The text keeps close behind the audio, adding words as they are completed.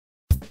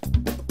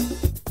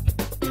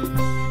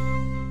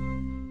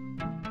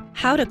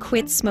How to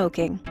quit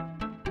smoking.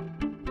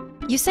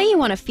 You say you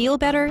want to feel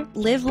better,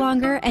 live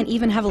longer, and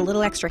even have a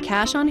little extra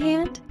cash on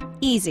hand?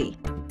 Easy.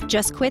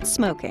 Just quit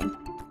smoking.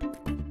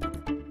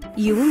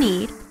 You will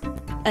need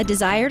a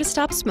desire to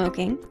stop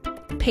smoking,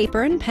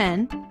 paper and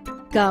pen,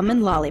 gum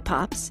and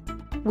lollipops,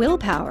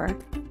 willpower,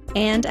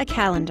 and a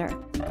calendar.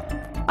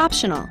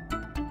 Optional: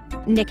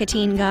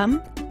 nicotine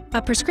gum,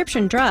 a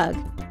prescription drug,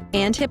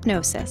 and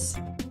hypnosis.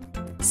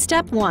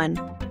 Step 1.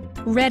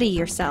 Ready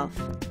yourself.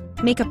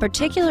 Make a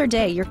particular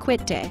day your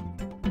quit day.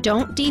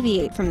 Don't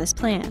deviate from this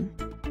plan.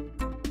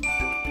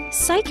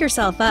 Psych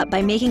yourself up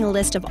by making a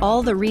list of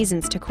all the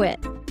reasons to quit.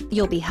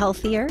 You'll be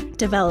healthier,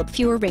 develop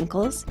fewer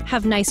wrinkles,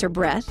 have nicer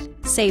breath,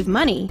 save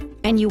money,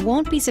 and you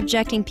won't be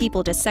subjecting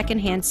people to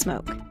secondhand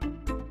smoke.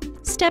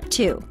 Step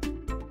 2.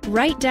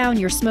 Write down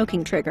your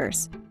smoking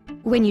triggers.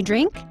 When you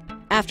drink,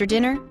 after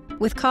dinner,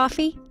 with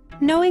coffee,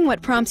 knowing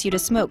what prompts you to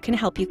smoke can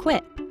help you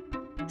quit.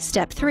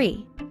 Step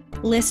 3.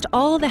 List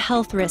all the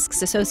health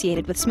risks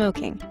associated with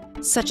smoking,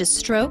 such as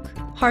stroke,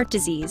 heart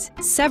disease,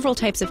 several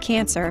types of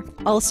cancer,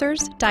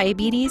 ulcers,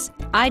 diabetes,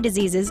 eye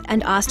diseases,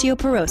 and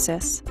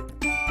osteoporosis.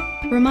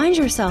 Remind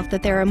yourself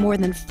that there are more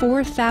than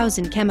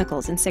 4,000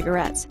 chemicals in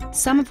cigarettes,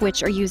 some of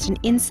which are used in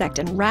insect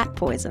and rat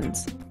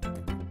poisons.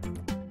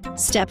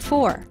 Step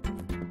 4.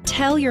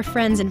 Tell your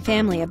friends and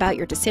family about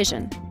your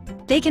decision.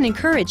 They can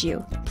encourage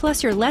you,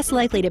 plus you're less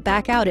likely to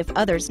back out if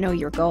others know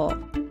your goal.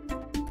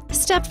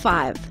 Step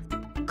 5.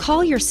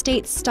 Call your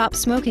state's Stop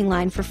Smoking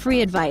line for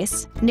free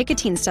advice,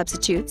 nicotine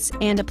substitutes,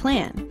 and a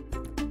plan.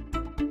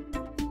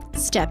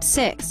 Step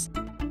 6.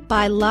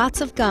 Buy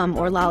lots of gum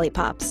or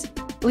lollipops.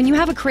 When you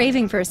have a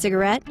craving for a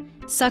cigarette,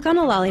 suck on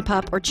a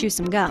lollipop or chew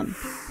some gum.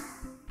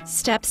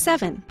 Step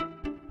 7.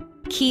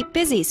 Keep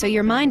busy so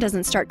your mind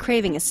doesn't start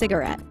craving a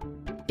cigarette.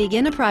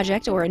 Begin a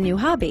project or a new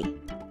hobby.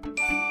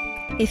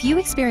 If you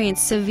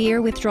experience severe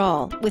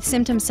withdrawal with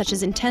symptoms such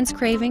as intense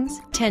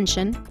cravings,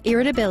 tension,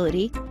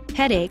 irritability,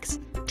 headaches,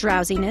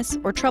 drowsiness,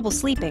 or trouble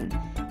sleeping,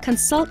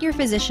 consult your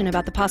physician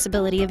about the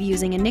possibility of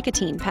using a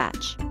nicotine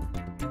patch.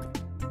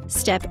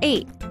 Step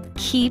 8.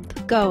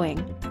 Keep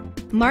going.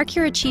 Mark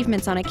your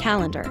achievements on a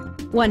calendar.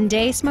 1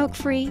 day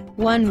smoke-free,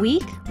 1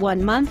 week,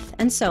 1 month,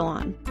 and so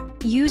on.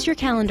 Use your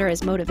calendar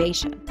as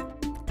motivation.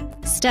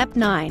 Step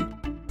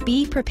 9.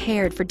 Be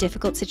prepared for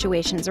difficult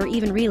situations or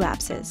even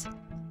relapses.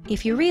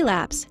 If you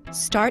relapse,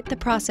 start the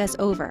process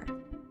over.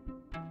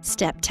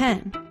 Step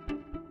 10.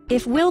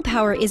 If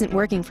willpower isn't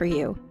working for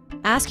you,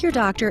 ask your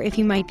doctor if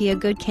you might be a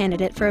good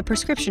candidate for a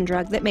prescription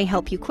drug that may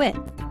help you quit.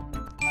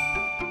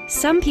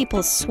 Some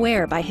people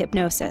swear by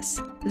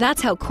hypnosis.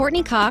 That's how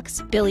Courtney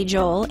Cox, Billy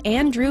Joel,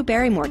 and Drew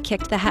Barrymore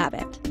kicked the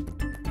habit.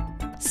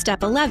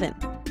 Step 11.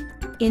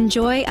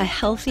 Enjoy a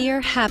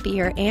healthier,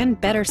 happier, and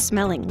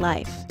better-smelling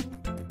life.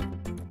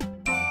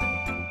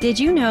 Did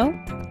you know?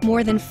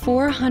 More than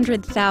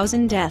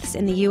 400,000 deaths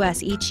in the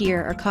U.S. each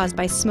year are caused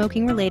by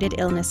smoking-related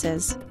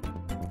illnesses.